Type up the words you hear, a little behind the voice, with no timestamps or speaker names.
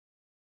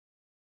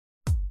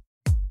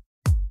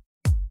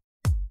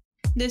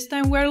This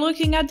time we're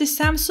looking at the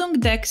Samsung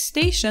DeX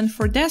station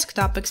for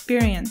desktop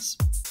experience.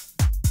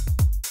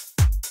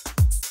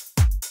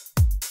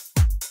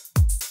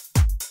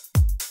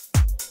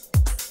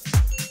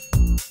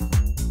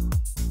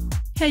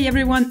 Hey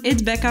everyone,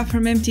 it's Becca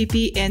from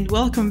MTP and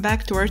welcome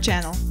back to our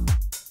channel.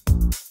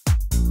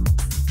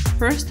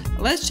 First,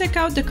 let's check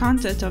out the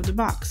content of the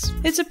box.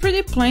 It's a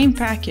pretty plain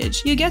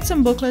package. You get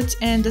some booklets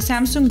and the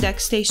Samsung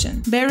DeX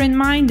station. Bear in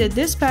mind that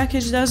this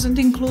package doesn't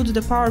include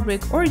the power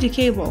brick or the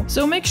cable,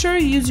 so make sure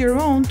you use your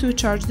own to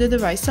charge the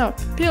device up.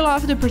 Peel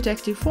off the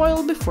protective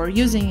foil before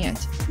using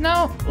it.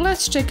 Now,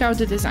 let's check out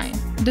the design.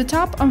 The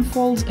top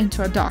unfolds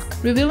into a dock,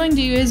 revealing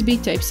the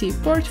USB Type-C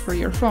port for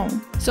your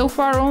phone. So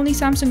far, only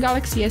Samsung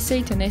Galaxy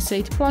S8 and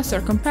S8 Plus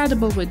are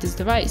compatible with this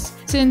device,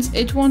 since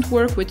it won't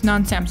work with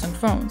non-Samsung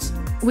phones.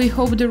 We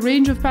hope the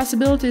range of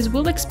possibilities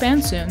will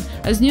expand soon,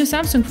 as new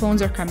Samsung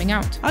phones are coming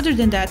out. Other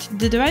than that,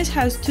 the device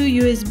has two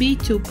USB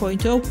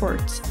 2.0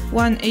 ports,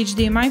 one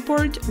HDMI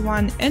port,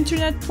 one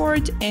Ethernet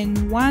port,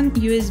 and one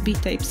USB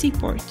Type-C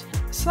port.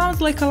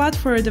 Sounds like a lot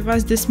for a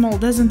device this small,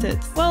 doesn't it?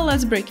 Well,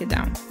 let's break it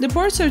down. The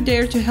ports are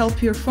there to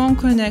help your phone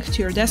connect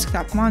to your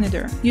desktop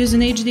monitor. Use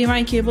an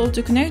HDMI cable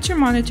to connect your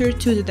monitor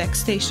to the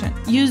DeX station.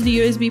 Use the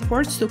USB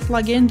ports to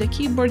plug in the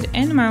keyboard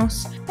and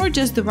mouse, or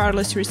just the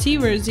wireless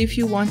receivers if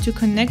you want to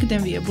connect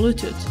them via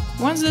Bluetooth.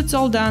 Once that's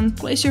all done,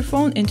 place your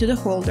phone into the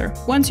holder.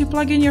 Once you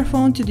plug in your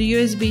phone to the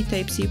USB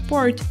Type-C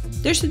port,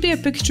 there should be a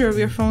picture of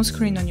your phone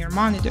screen on your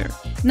monitor.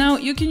 Now,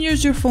 you can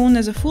use your phone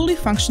as a fully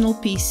functional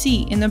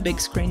PC in a big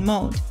screen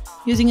mode,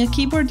 using a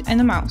keyboard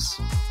and a mouse.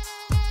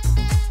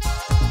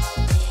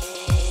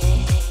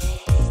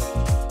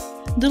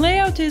 The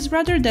layout is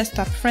rather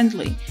desktop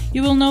friendly.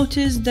 You will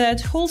notice that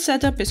whole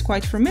setup is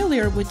quite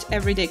familiar with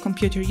everyday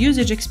computer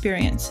usage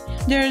experience.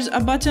 There's a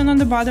button on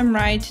the bottom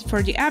right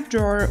for the app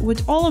drawer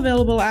with all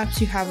available apps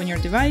you have on your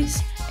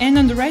device, and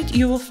on the right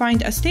you will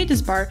find a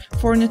status bar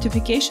for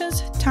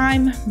notifications,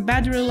 time,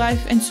 battery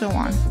life, and so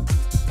on.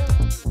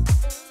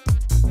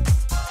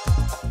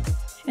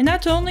 And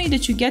not only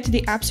that you get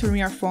the apps from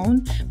your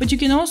phone, but you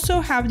can also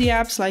have the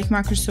apps like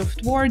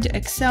Microsoft Word,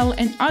 Excel,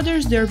 and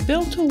others that are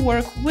built to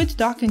work with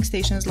docking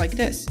stations like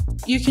this.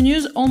 You can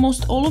use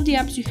almost all of the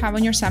apps you have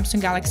on your Samsung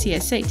Galaxy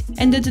S8,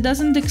 and that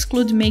doesn't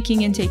exclude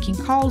making and taking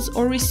calls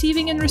or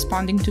receiving and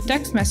responding to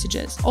text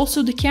messages.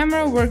 Also, the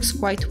camera works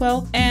quite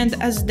well,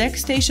 and as DeX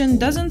station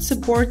doesn't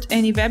support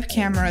any web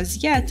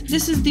cameras yet,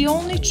 this is the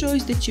only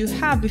choice that you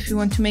have if you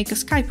want to make a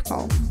Skype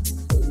call.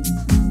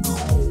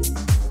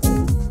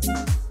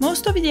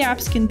 Most of the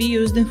apps can be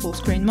used in full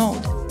screen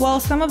mode, while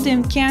some of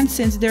them can't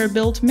since they're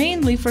built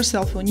mainly for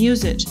cell phone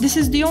usage. This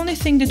is the only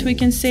thing that we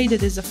can say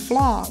that is a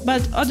flaw,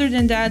 but other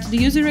than that, the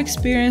user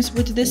experience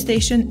with this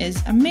station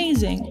is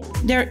amazing.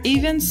 There are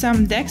even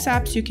some DeX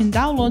apps you can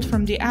download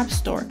from the App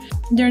Store.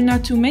 There are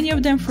not too many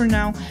of them for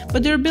now,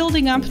 but they're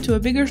building up to a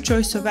bigger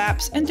choice of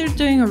apps and they're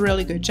doing a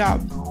really good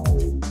job.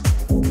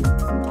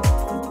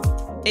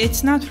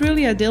 It's not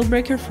really a deal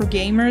breaker for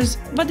gamers,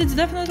 but it's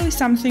definitely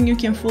something you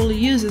can fully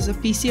use as a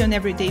PC on an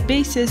everyday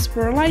basis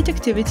for light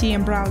activity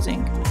and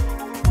browsing.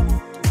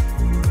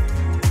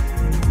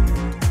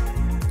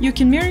 You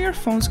can mirror your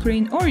phone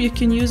screen or you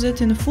can use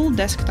it in a full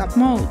desktop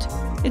mode.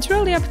 It's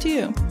really up to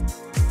you.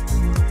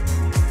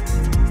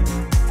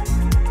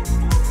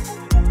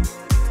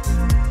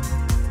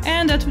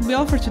 And that would be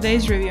all for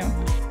today's review.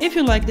 If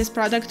you like this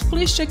product,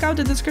 please check out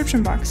the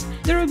description box.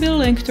 There will be a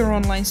link to our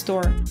online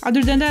store.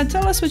 Other than that,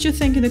 tell us what you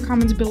think in the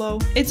comments below.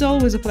 It's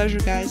always a pleasure,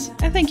 guys,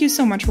 and thank you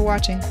so much for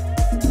watching.